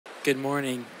Good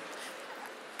morning.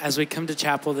 As we come to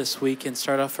chapel this week and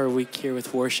start off our week here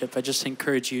with worship, I just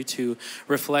encourage you to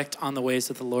reflect on the ways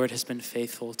that the Lord has been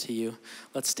faithful to you.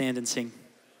 Let's stand and sing.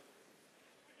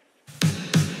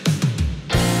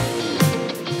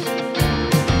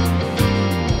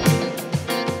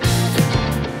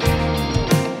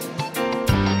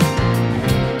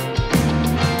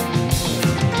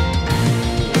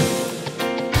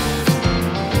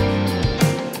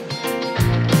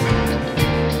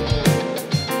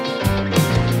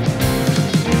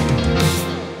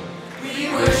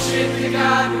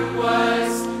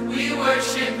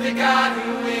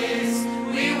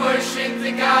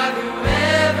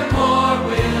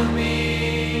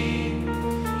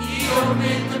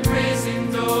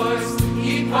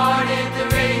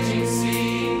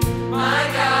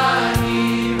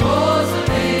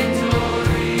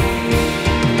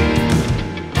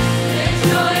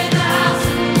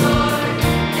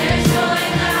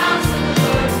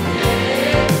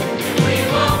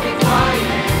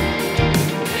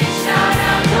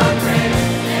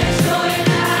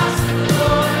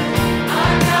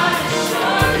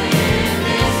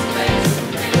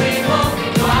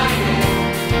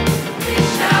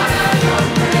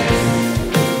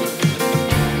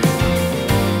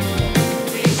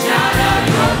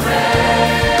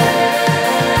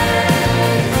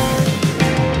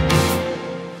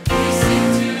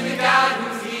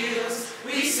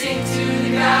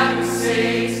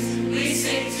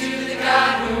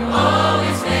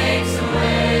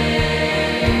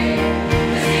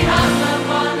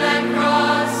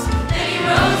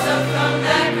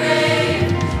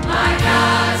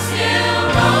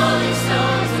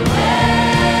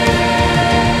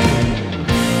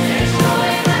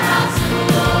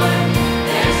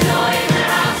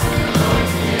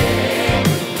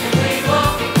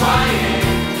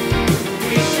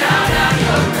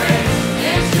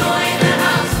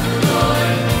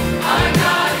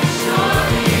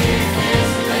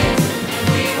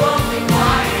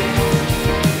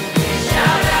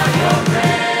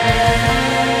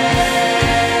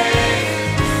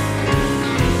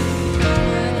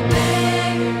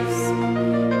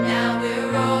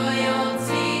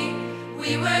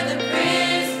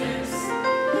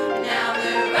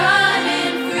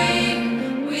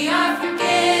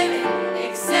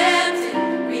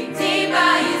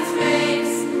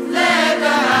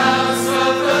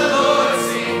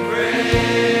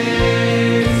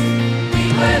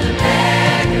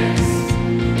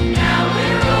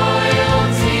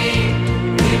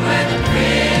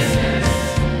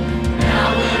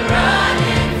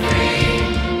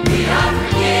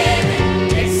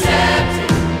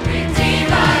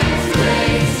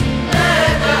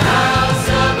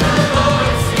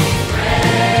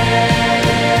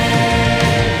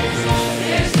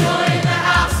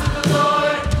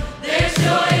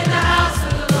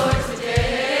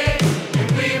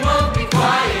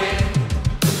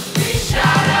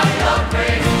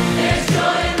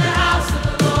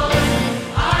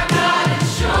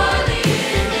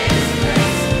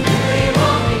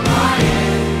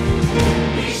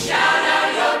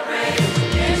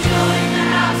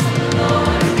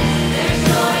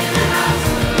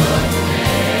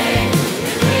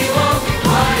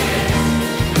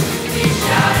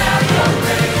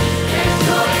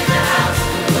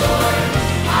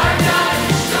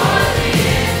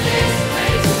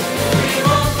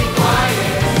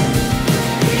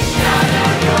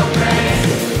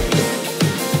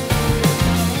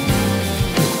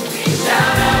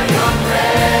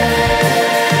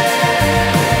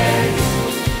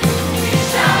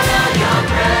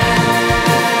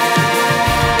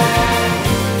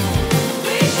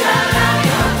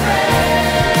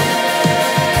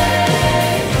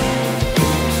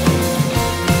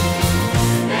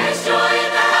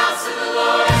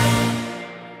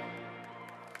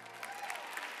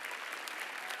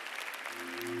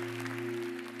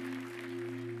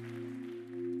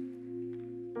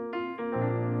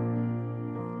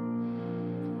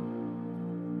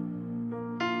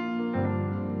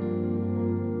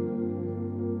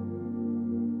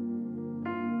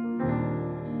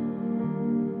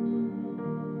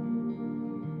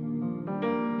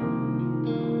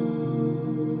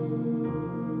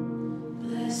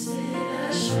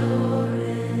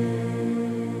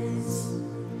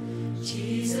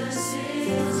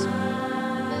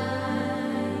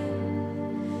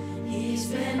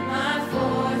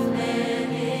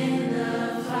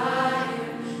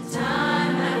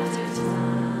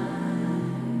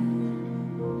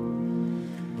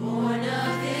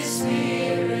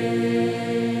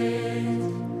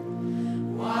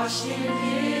 washed in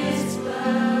his blood,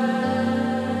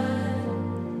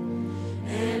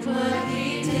 and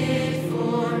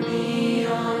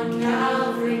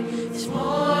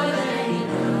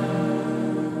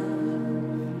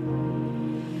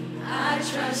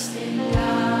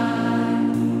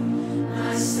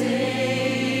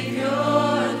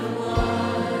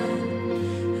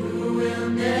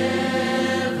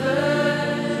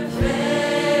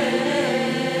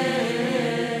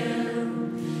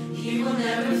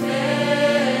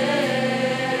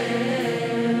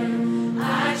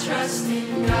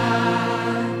Tomorrow.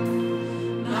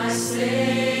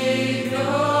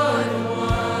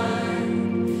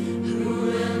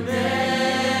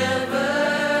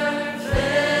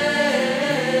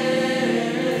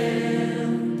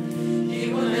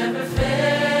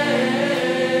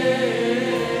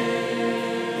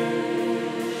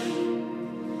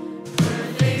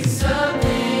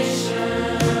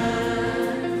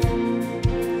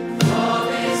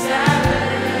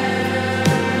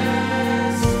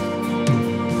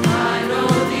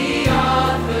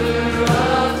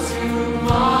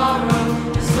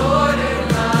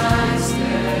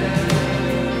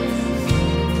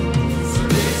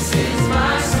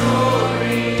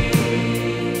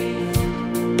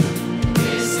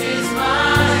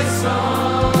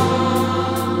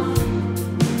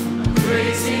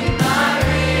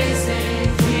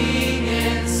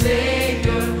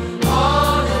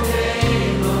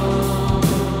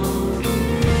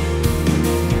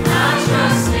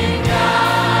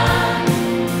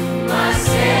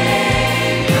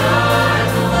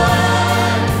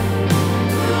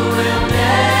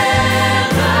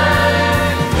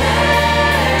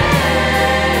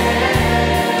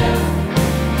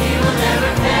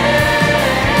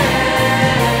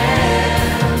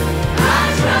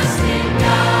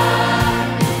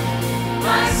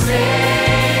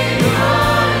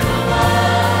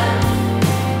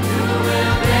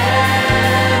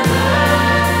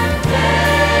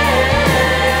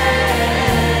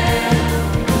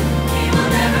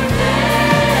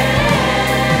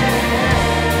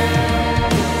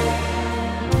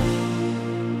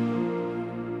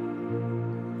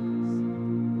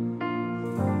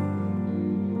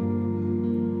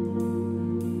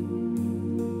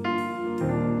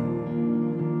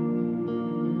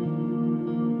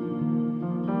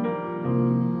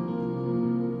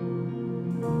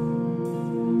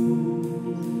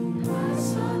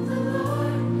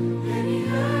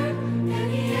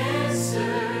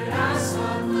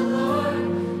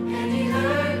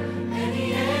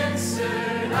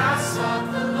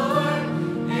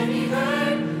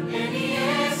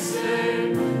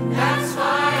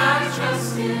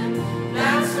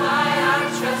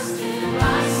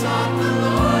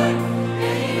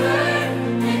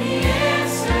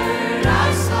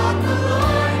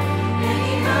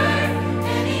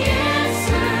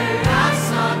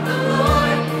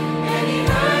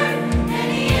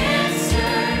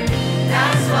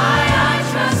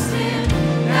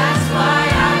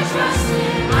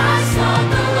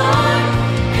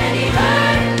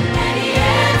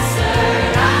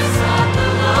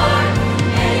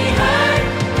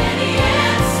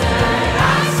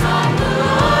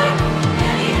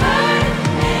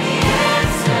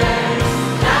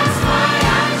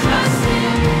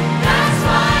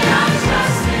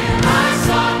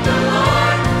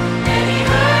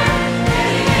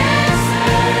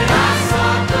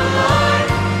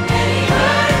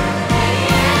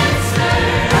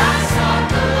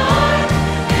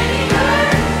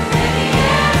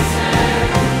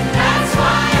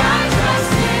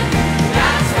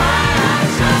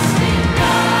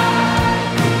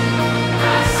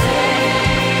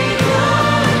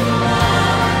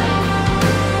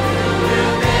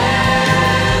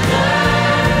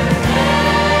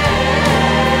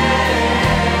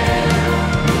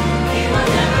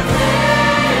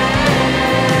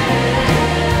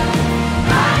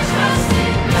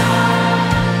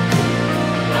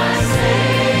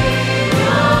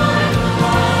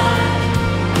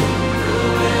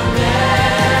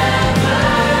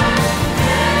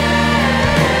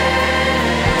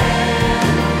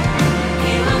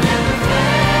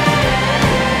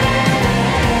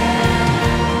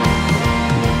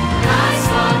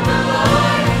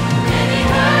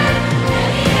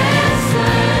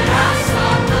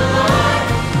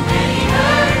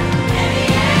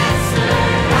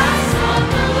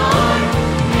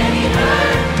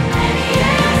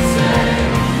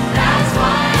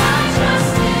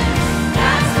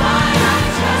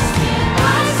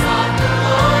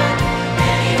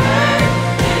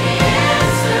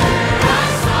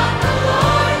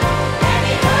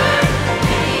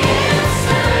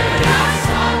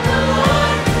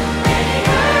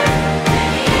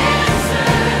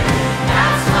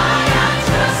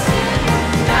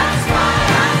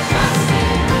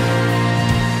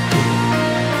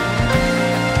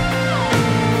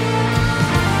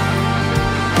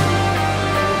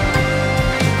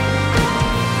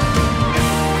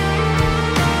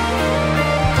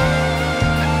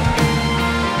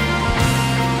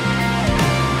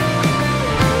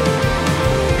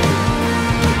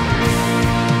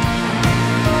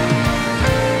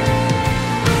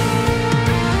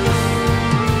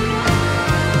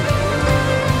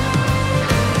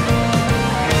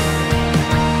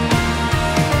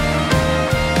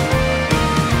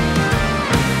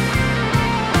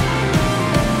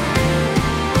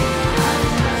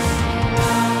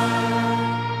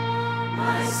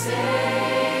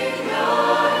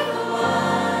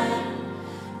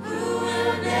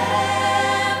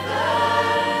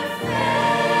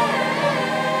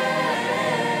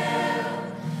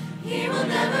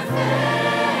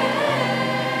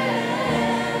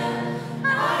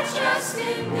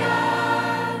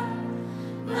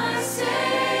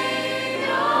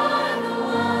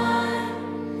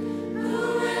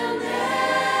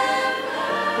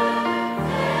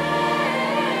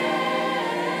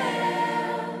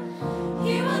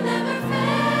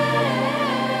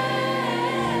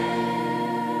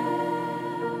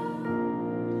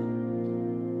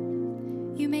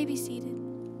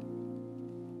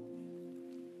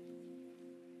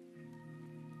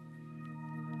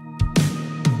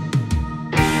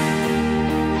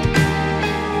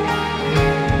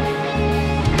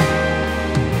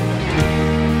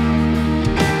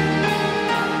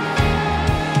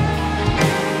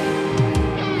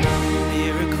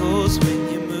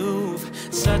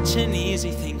 An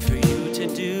easy thing for you to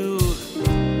do,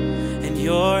 and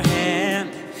your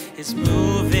hand is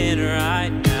moving right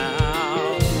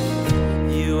now.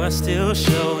 You are still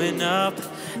showing up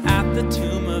at the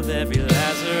tomb of every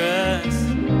Lazarus,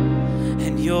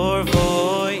 and your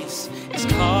voice is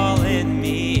calling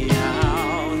me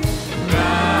out.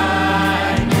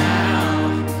 Right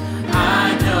now,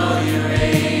 I know you're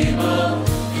able,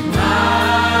 and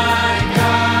my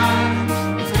God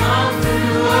has come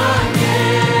through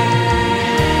again.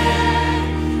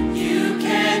 You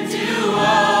can do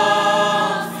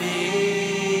all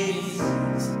things.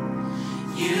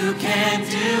 You can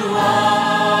do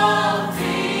all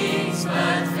things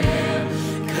but fail,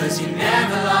 'cause you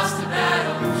never lost a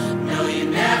battle. No, you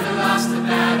never lost a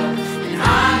battle. And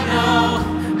I know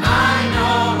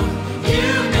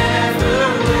you never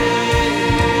will.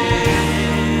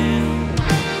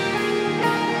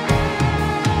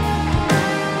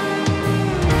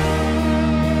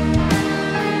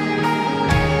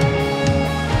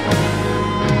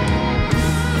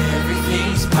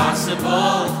 Everything's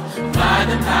possible by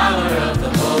the power of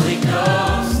the Holy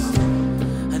Ghost.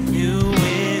 A new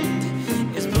wind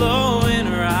is blowing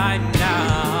right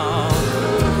now,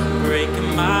 breaking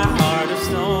my heart of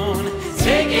stone,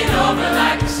 taking over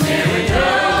like a stereo,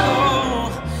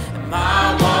 and my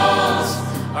walls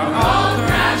are all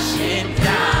crashing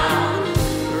down.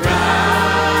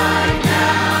 Right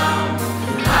now,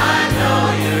 I know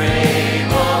you're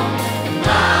able,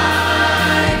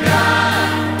 my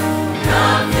God,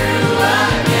 come through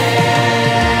again.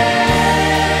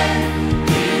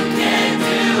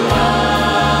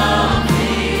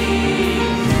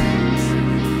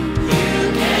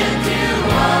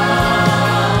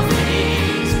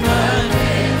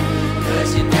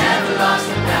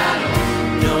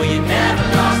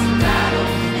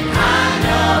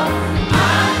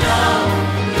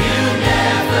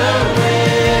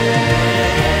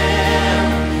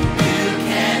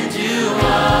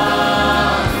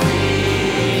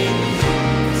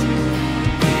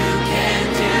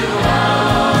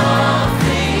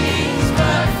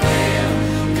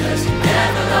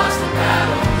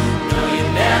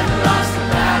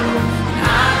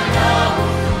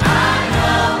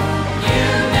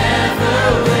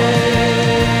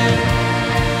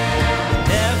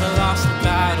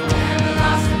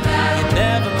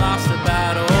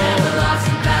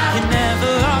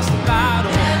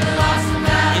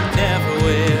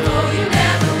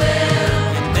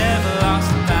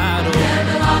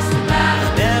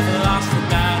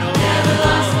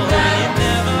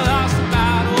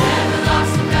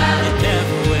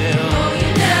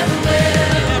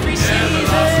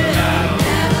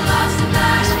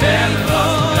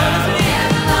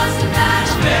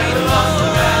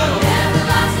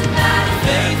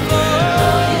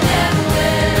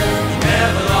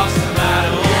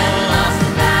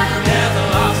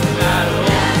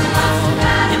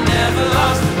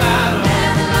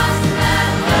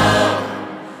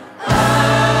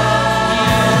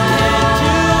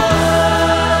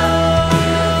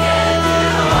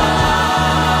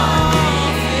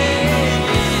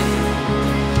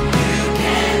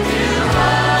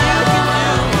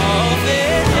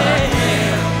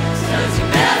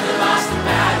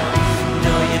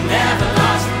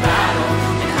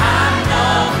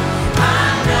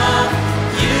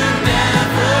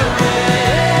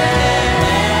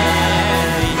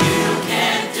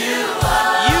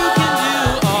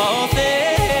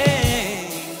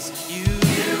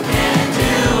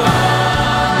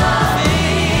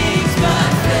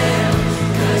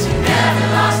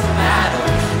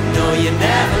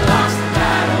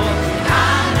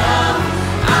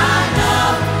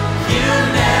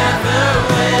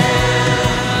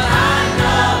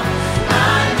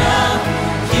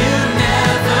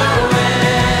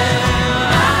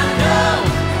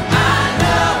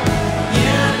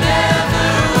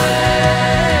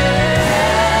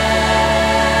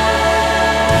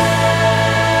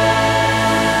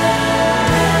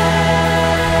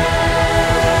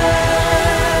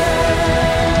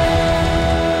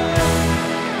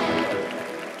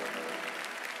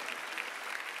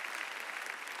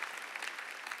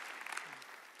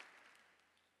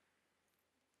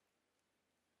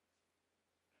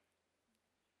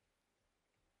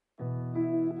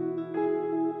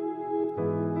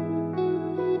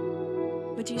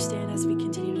 Would you stand as we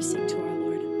continue to sing to our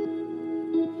Lord?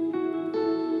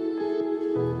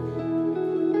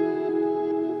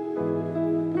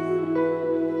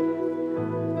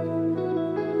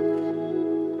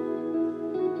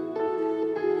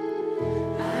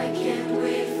 I can't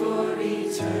wait for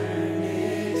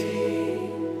eternity.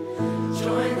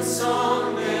 Join the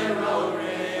song they're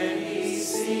already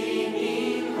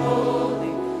singing.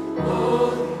 Holy,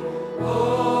 holy,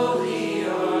 holy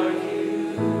are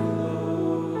you,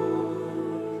 Lord.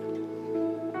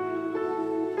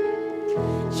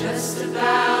 Just to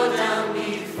bow down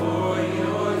before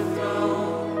your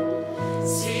throne.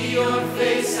 See your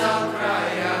face, I'll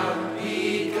cry out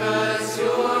because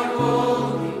you're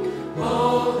holy,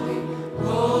 holy,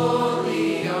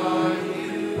 holy are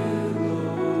you,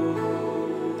 Lord.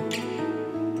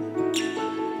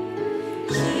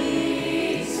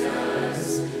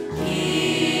 Jesus,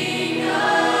 King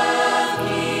of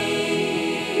kings.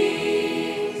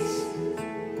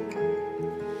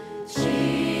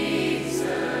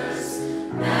 Jesus,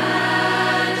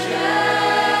 Majesty.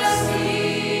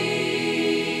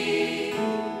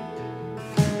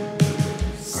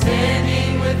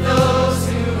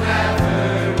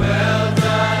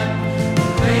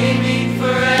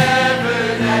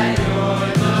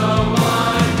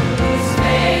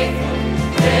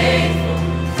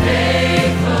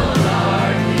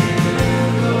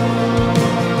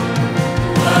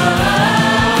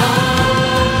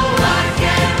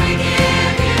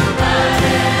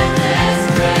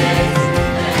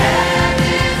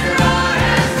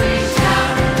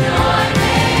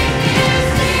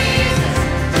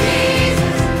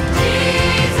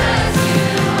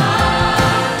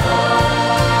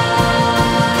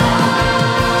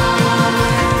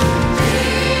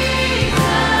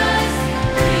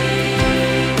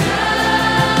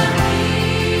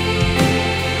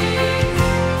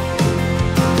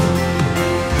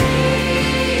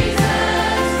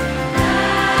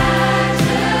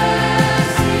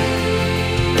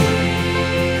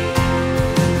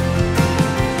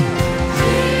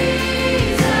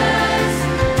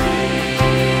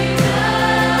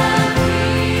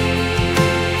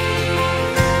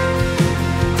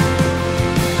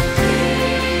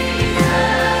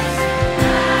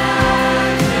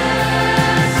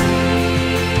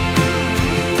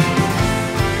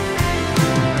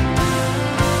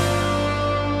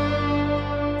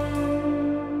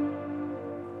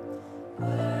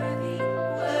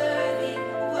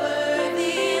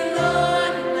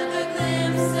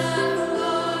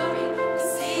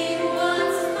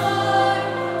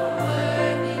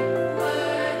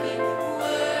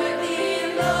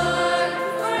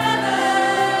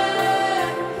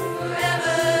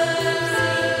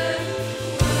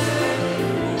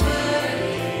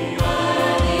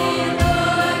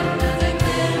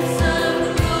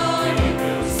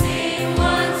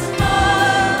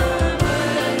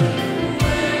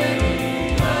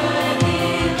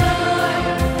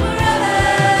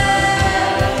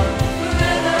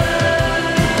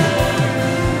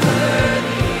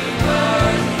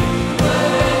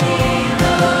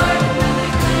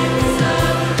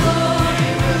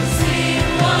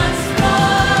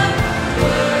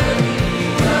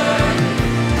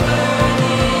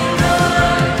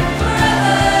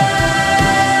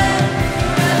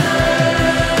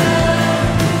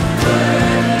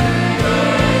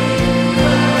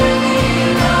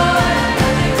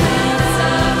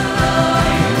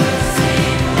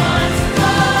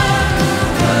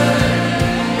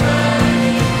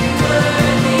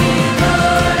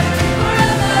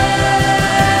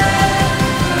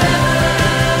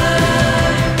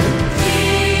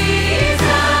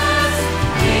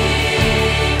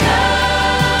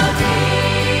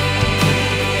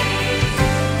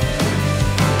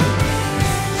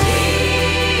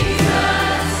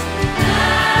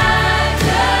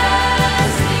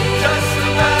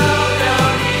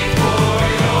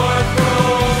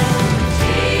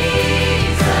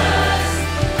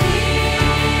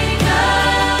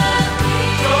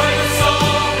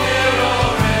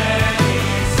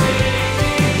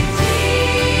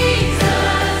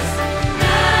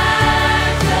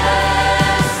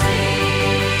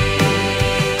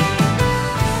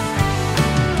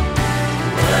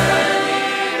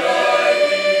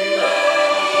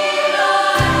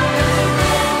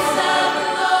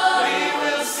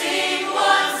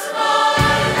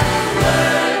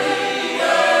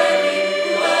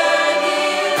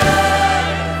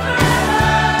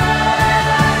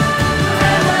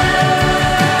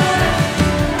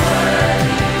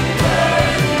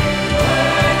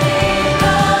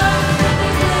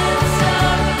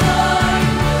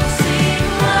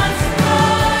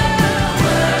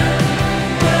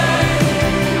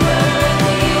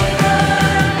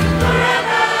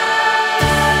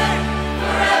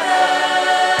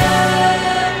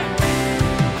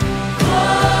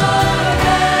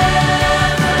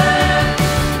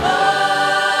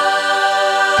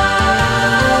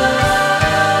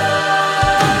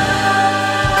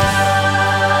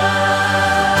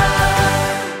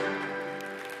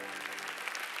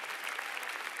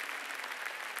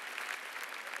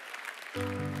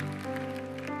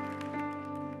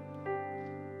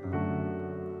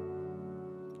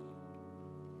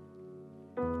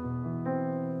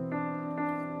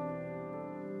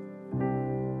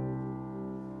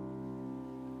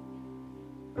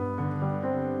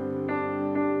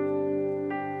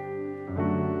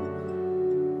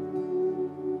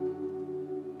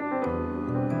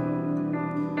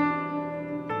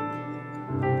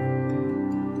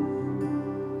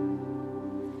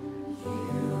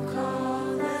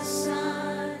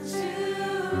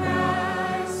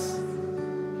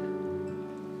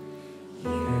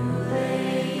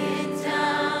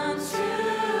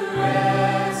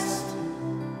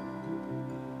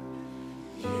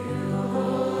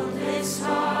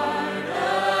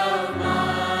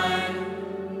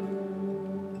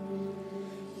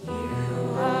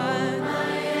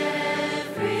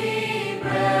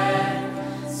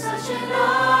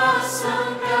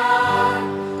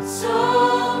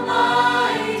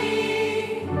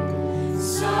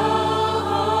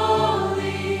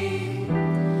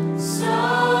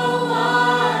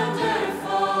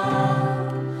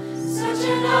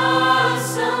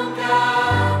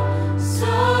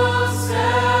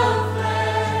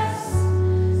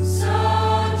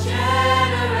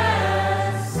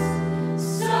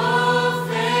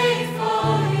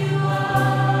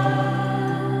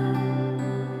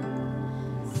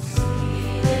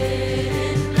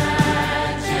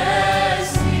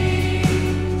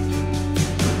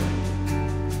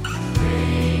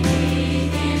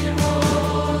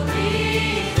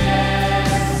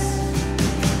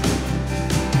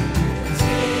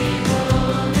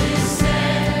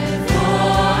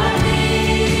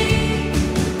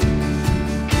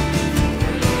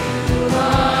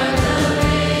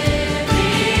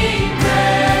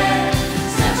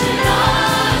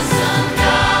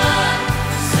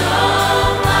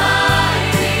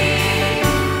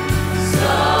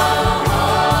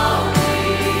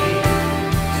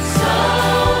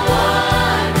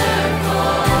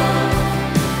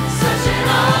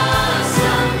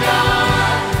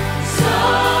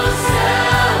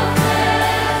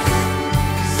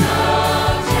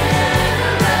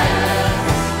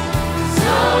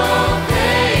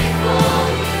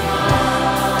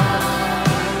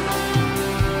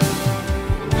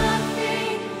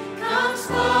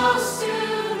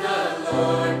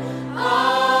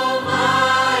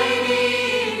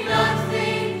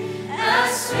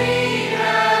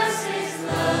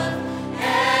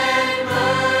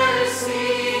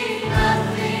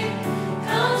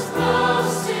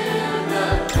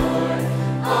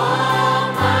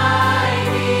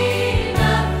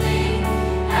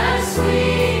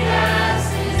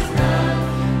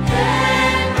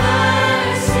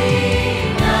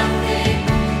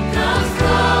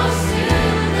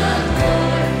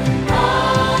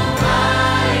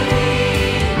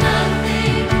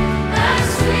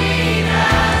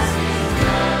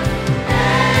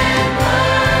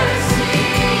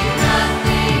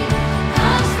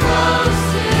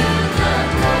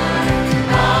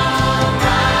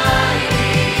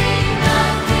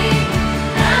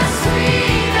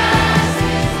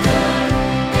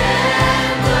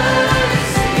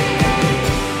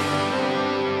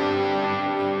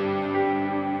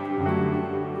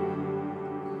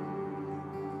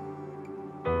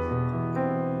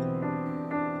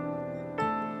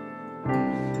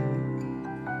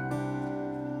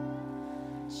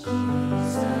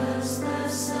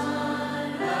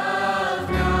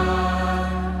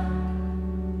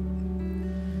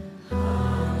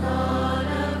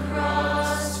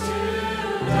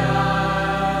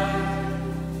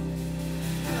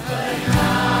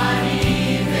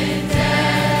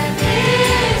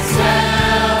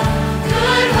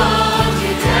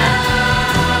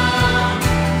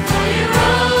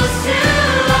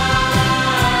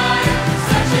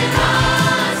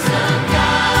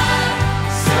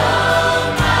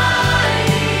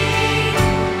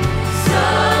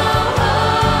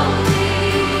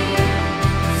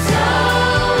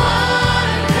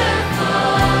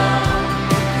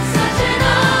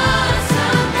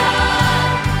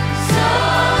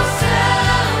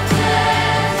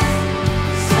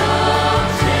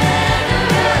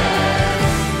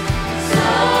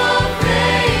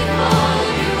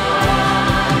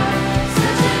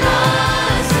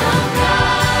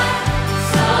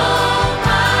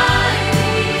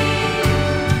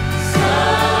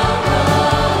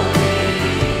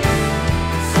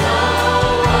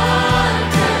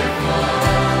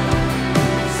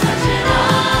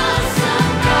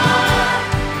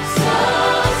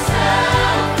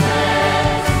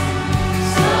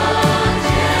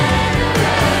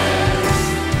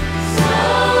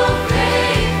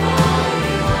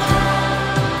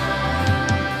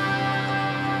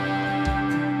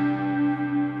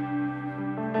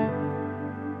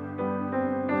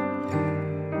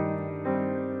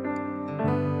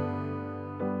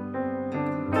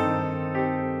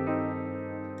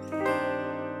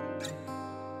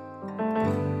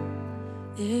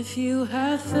 If you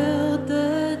have felt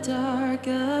the dark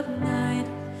of night,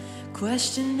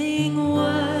 questioning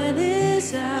what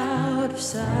is out of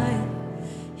sight,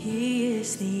 He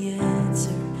is the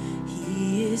answer,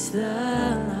 He is the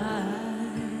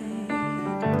light.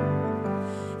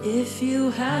 If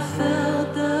you have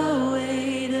felt the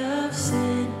weight of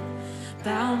sin,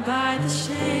 bound by the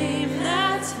shame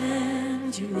that's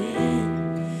hemmed you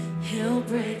in, He'll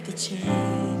break the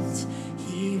chains,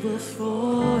 He will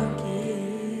forgive.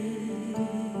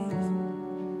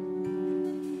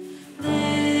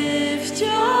 Lift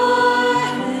your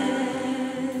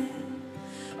head.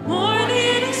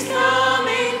 Morning is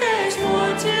coming, there's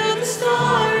more to the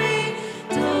story.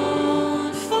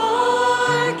 Don't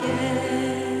forget.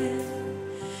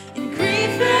 In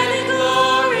grief and in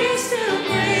glory, still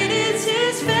great is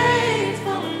His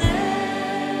faithfulness.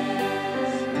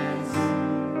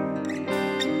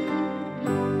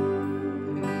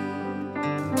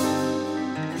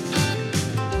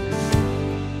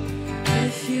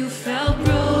 If you felt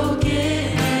broken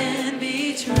and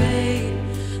betrayed,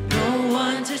 no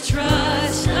one to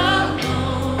trust,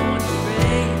 alone,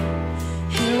 afraid,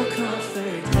 He'll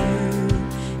comfort you,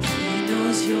 He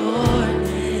knows your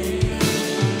name.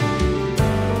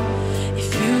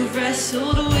 If you've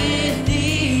wrestled with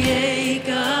the ache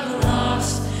of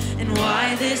loss and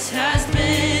why this has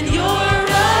been your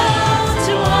road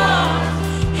to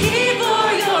walk, He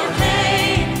bore your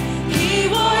pain, He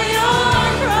bore your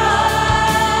cross.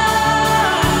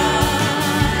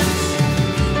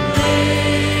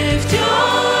 Lift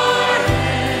your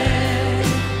head.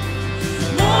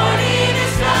 Morning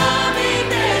is coming,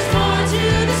 there's more to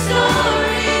the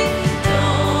story.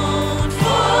 Don't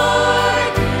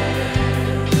forget.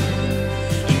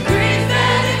 In grief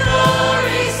and in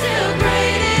glory, still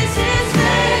great is His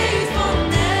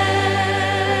faithfulness.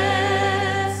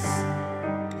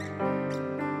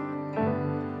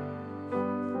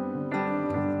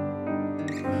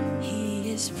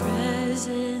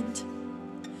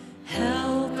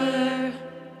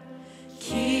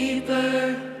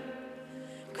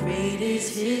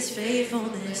 is his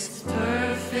faithfulness,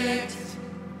 perfect,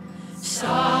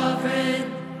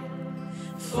 sovereign,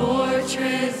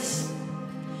 fortress.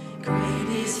 Great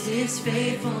is his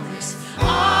faithfulness,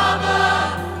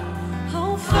 Abba,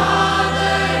 oh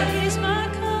Father, he's my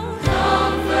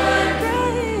comfort.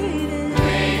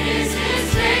 Great is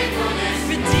his faithfulness,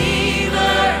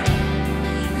 Redeemer,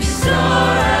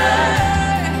 Restorer,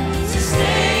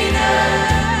 Sustainer.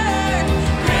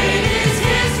 Great is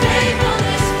his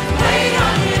faithfulness. Wait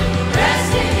on him,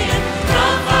 rest in him.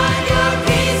 Come find your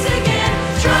peace again.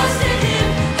 Trust in him,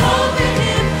 hope in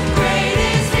him. Great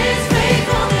is his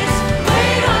faithfulness.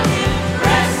 Wait on him,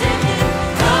 rest in him.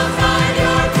 Come find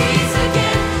your peace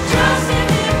again. Trust in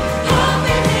him, hope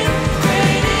in him.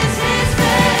 Great is his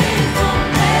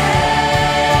faithfulness.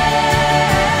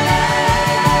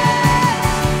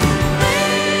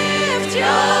 Lift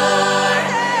your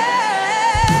head.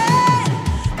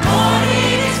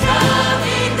 Morning is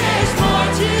coming, there's more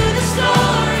to the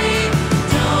story.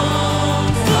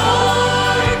 Don't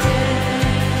forget.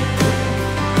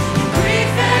 In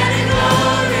grief and in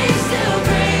glory, still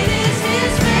great is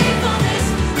his faithfulness.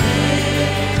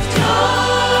 Lift your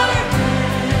head.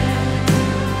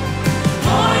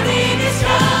 Morning is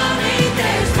coming,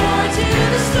 there's more to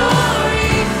the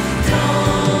story.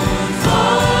 Don't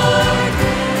forget.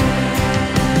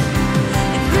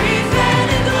 In grief and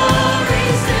in glory,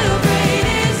 still great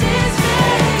is his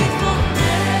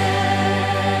faithfulness.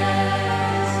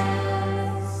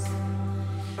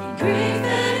 In grief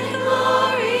and in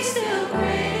glory, still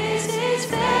great is his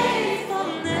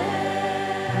faithfulness.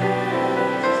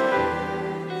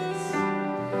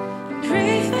 In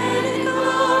grief and in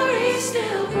glory,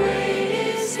 still great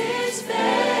is his faithfulness.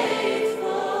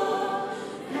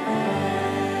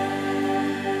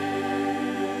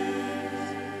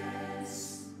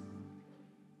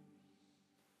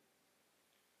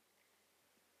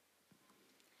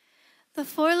 The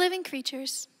 4 living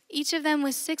creatures, each of them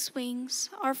with 6 wings,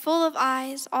 are full of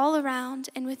eyes all around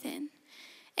and within.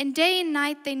 And day and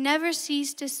night they never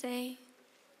cease to say,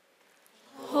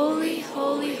 Holy,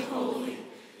 holy, holy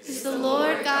is the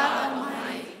Lord God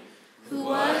Almighty, who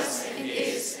was and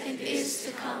is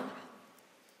to come.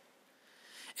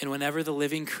 And whenever the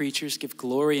living creatures give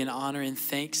glory and honor and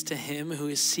thanks to him who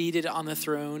is seated on the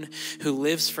throne, who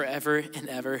lives forever and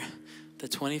ever, the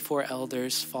 24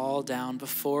 elders fall down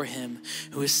before him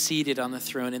who is seated on the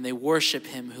throne, and they worship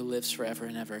him who lives forever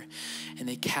and ever. And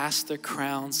they cast their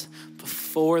crowns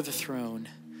before the throne,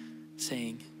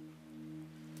 saying,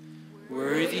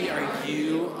 Worthy are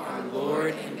you, our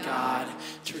Lord and God,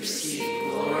 to receive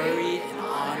glory and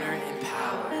honor and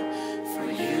power. For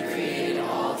you created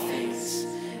all things,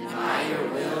 and by your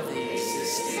will they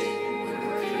existed and were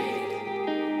created.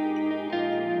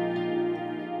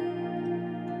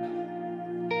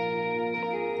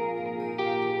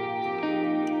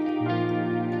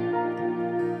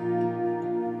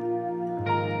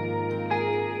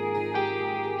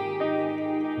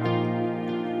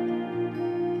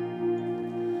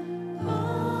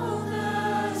 All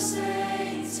the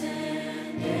saints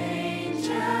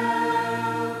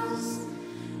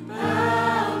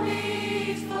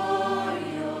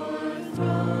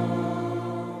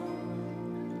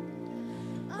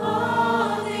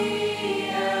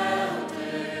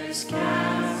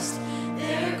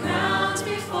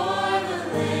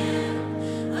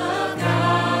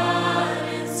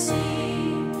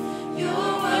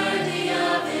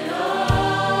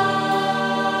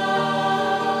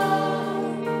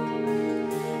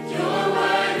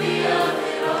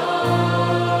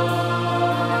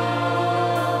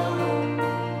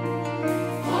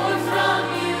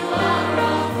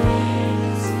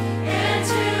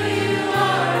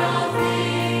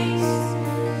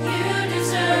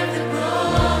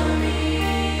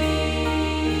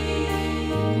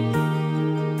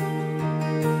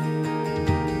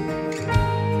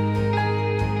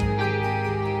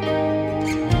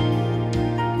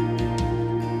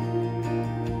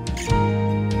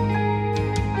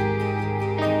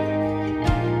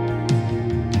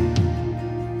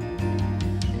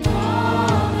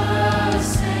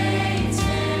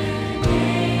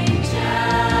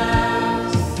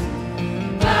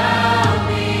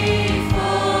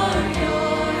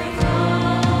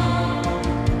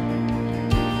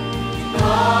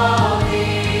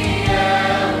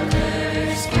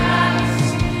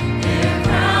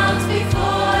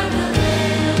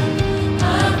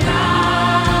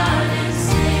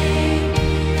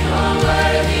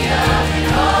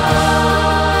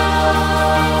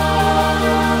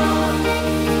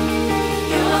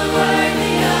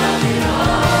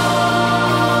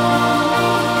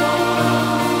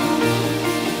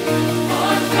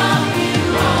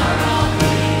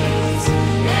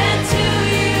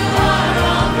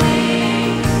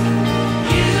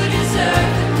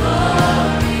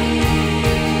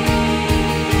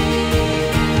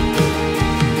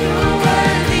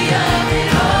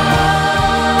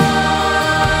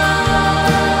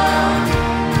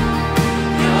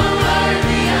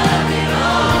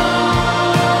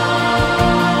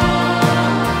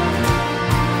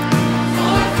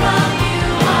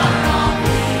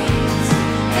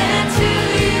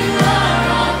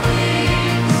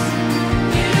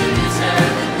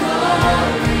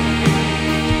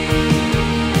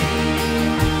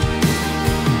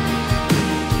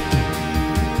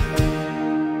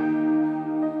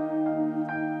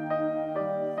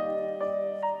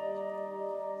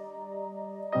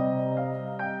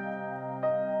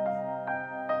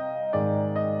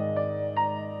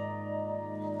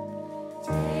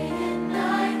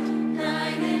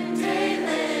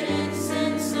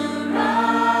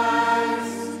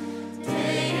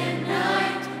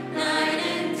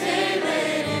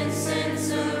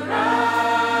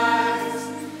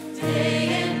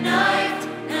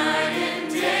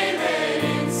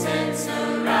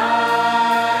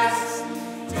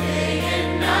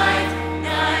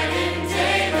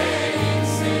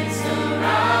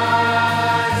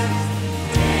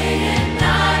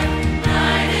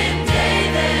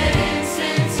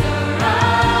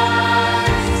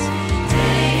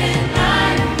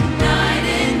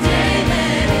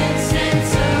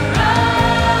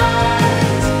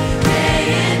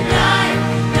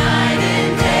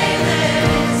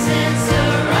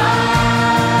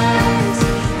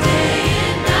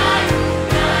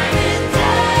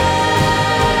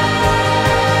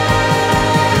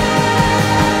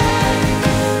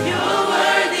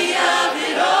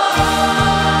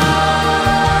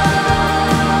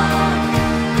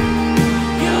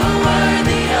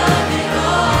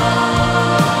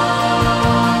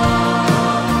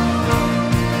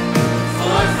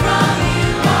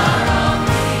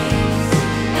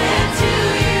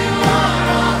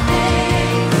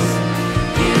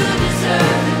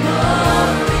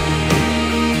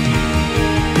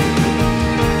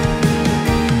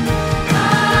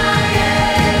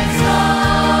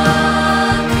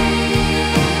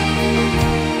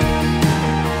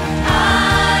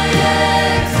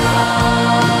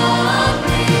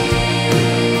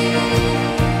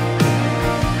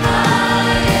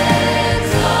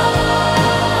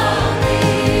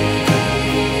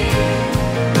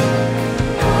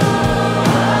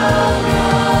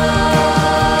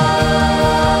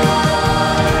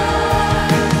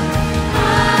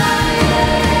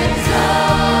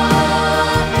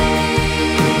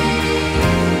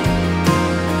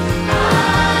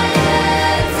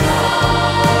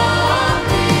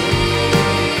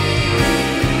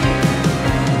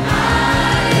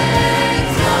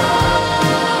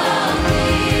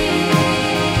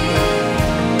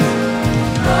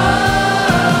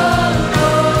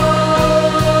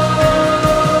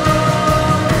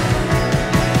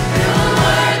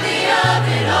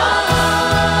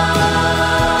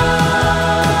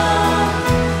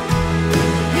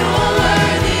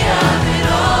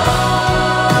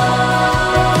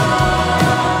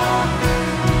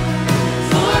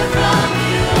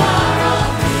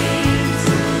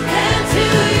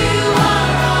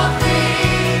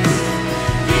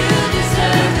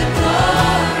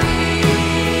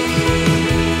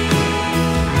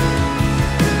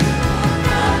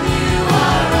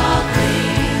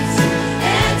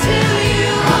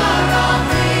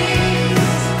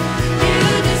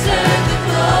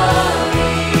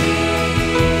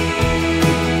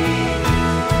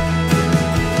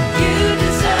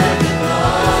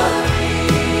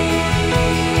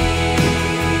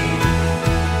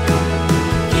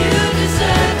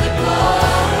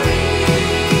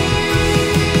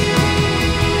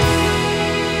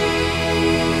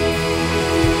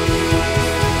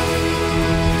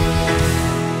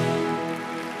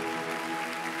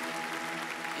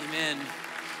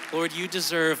Lord, you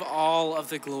deserve all of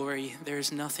the glory. There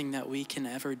is nothing that we can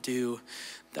ever do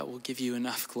that will give you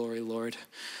enough glory, Lord.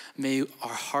 May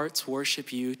our hearts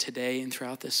worship you today and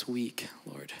throughout this week,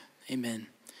 Lord. Amen.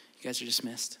 You guys are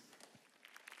dismissed.